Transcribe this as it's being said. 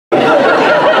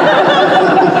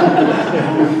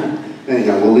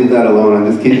Anyhow, we'll leave that alone and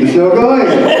just keep the show going.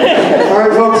 All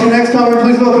right, folks, your next comment,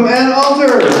 please welcome Ann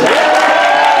Alter.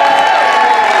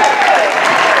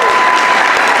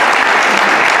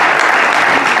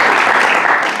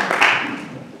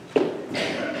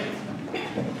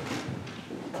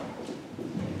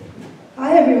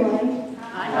 Hi, everyone.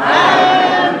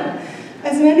 Hi.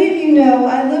 As many of you know,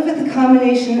 I live with a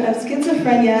combination of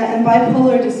schizophrenia and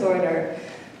bipolar disorder.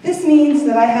 This means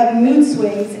that I have mood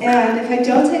swings, and if I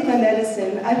don't take my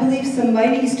medicine, I believe some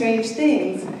mighty strange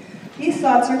things. These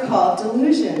thoughts are called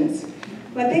delusions.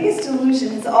 My biggest delusion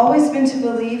has always been to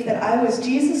believe that I was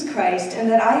Jesus Christ and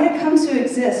that I had come to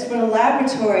exist when a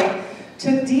laboratory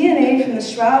took DNA from the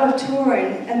Shroud of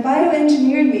Turin and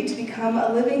bioengineered me to become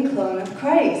a living clone of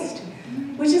Christ,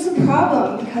 which is a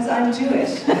problem because I'm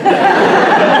Jewish.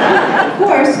 Of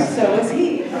course, so is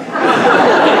he.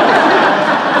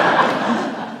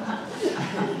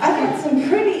 I've had some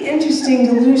pretty interesting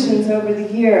delusions over the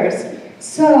years.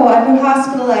 So I've been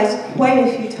hospitalized quite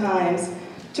a few times.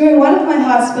 During one of my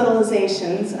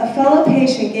hospitalizations, a fellow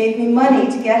patient gave me money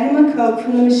to get him a Coke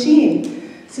from the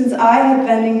machine, since I had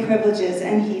vending privileges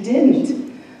and he didn't.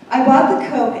 I bought the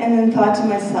Coke and then thought to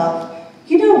myself,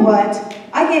 you know what?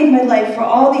 I gave my life for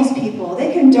all these people.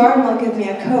 They can darn well give me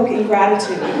a Coke in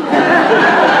gratitude.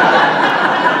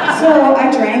 So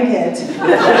I drank it.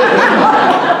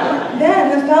 Then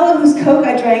the fellow whose Coke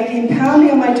I drank came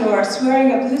pounding on my door,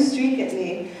 swearing a blue streak at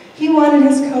me. He wanted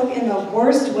his Coke in the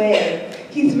worst way.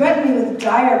 He threatened me with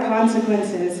dire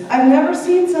consequences. I've never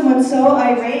seen someone so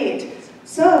irate.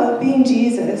 So, being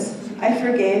Jesus, I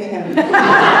forgave him.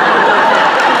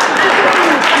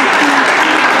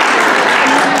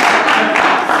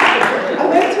 I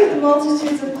went through the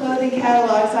multitudes of clothing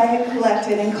catalogs I had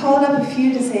collected and called up a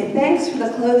few to say thanks for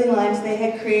the clothing lines they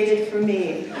had created for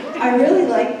me. I really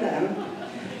liked them.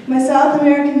 My South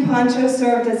American poncho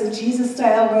served as a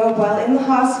Jesus-style robe while in the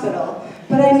hospital,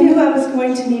 but I knew I was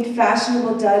going to need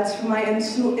fashionable duds for my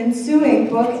ensuing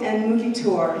book and movie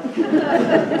tour.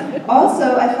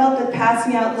 Also, I felt that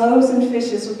passing out loaves and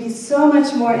fishes would be so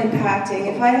much more impacting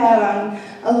if I had on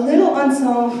a little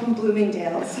ensemble from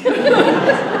Bloomingdale's.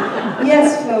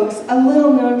 Yes, folks, a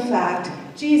little known fact,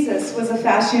 Jesus was a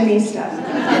fashionista.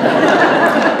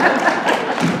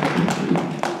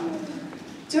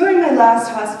 During my last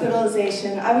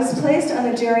hospitalization, I was placed on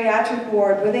a geriatric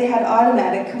ward where they had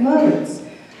automatic commodes.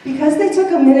 Because they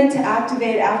took a minute to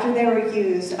activate after they were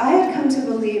used, I had come to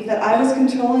believe that I was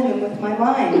controlling them with my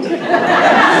mind.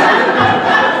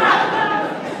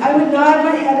 I would nod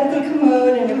my head at the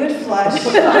commode and it would flush.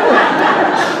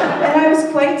 And I was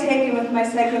quite taken with my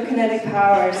psychokinetic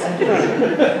powers.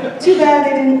 Too bad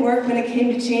they didn't work when it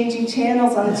came to changing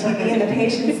channels on the TV in the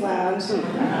patient's lounge.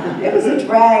 It was a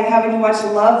drag having to watch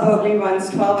Love Boat reruns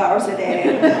 12 hours a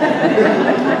day.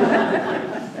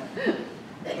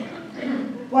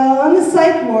 While on the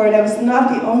psych ward, I was not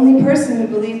the only person who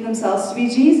believed themselves to be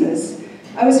Jesus.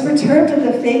 I was perturbed at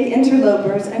the fake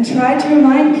interlopers and tried to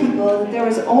remind people that there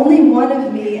was only one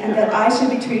of me and that I should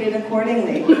be treated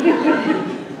accordingly.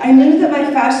 I knew that my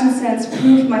fashion sense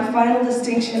proved my final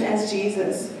distinction as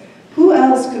Jesus. Who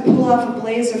else could pull off a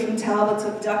blazer from Talbot's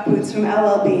with duck boots from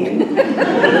LL Bean?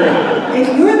 If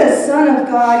you're the Son of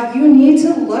God, you need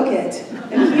to look it.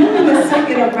 And healing the sick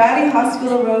in a ratty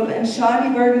hospital robe and shoddy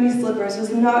burgundy slippers was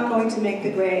not going to make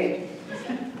the grade.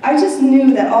 I just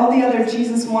knew that all the other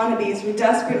Jesus wannabes were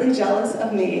desperately jealous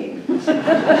of me.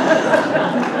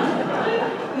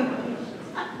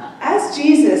 As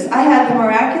Jesus, I had the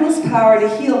miraculous power to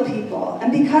heal people,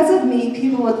 and because of me,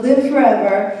 people would live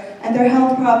forever, and their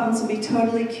health problems would be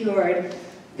totally cured.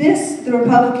 This, the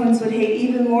Republicans would hate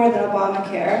even more than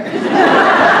Obamacare.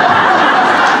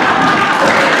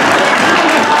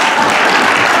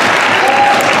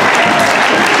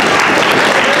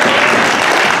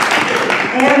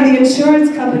 And the insurance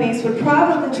companies would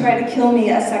probably try to kill me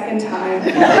a second time.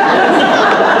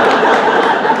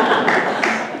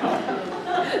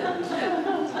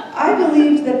 I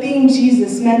believed that being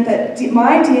Jesus meant that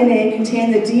my DNA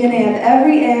contained the DNA of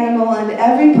every animal and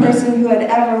every person who had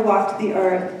ever walked the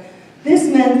earth. This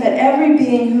meant that every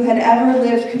being who had ever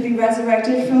lived could be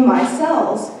resurrected from my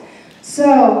cells.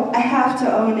 So, I have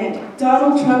to own it.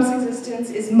 Donald Trump's existence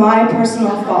is my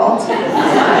personal fault.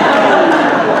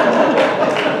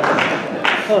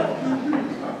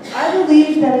 I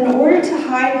believed that in order to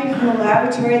hide me from the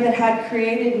laboratory that had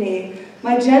created me,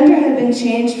 my gender had been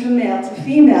changed from male to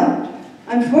female.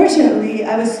 Unfortunately,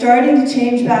 I was starting to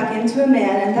change back into a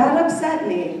man, and that upset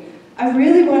me. I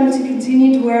really wanted to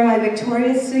continue to wear my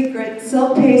Victoria's Secret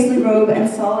silk paisley robe and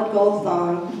solid gold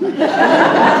thong.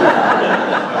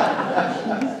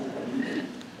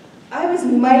 I was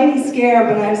mighty scared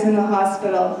when I was in the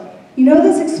hospital. You know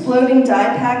those exploding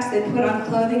dye packs they put on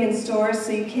clothing in stores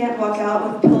so you can't walk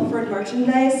out with pilfered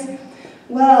merchandise?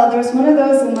 Well, there was one of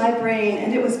those in my brain,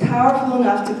 and it was powerful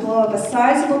enough to blow up a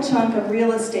sizable chunk of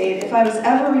real estate if I was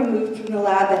ever removed from the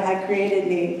lab that had created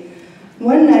me.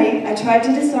 One night, I tried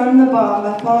to disarm the bomb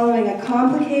by following a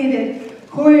complicated,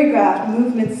 choreographed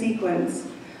movement sequence.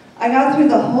 I got through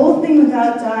the whole thing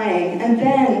without dying, and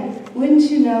then, wouldn't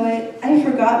you know it, I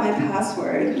forgot my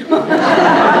password.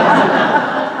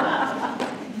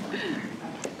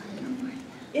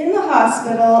 In the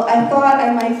hospital, I thought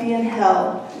I might be in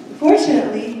hell.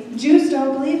 Fortunately, Jews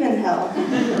don't believe in hell.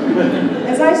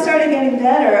 As I started getting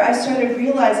better, I started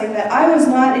realizing that I was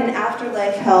not in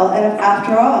afterlife hell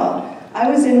after all. I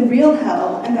was in real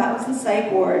hell, and that was the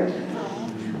psych ward.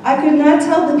 I could not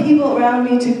tell the people around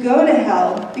me to go to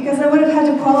hell because I would have had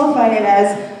to qualify it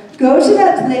as, go to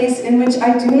that place in which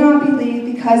I do not believe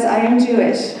because I am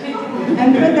Jewish,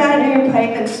 and put that in your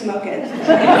pipe and smoke it.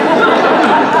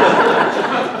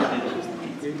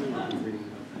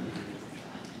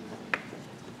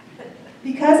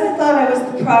 Because I thought I was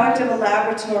the product of a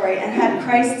laboratory and had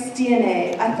Christ's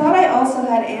DNA, I thought I also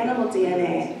had animal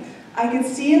DNA. I could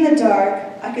see in the dark,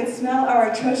 I could smell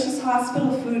our atrocious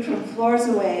hospital food from floors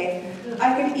away,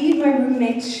 I could eat my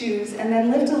roommate's shoes and then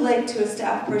lift a leg to a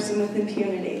staff person with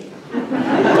impunity.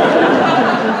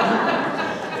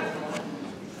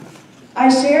 I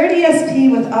shared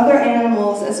ESP with other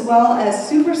animals as well as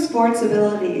super sports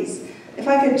abilities. If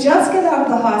I could just get out of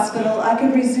the hospital, I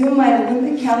could resume my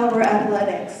Olympic caliber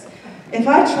athletics. If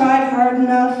I tried hard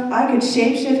enough, I could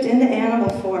shapeshift into animal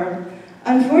form.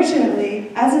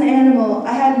 Unfortunately, as an animal,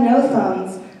 I had no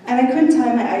thumbs, and I couldn't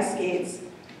tie my ice skates.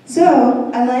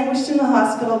 So, I languished in the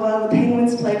hospital while the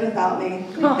penguins played without me.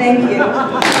 Thank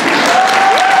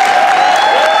you.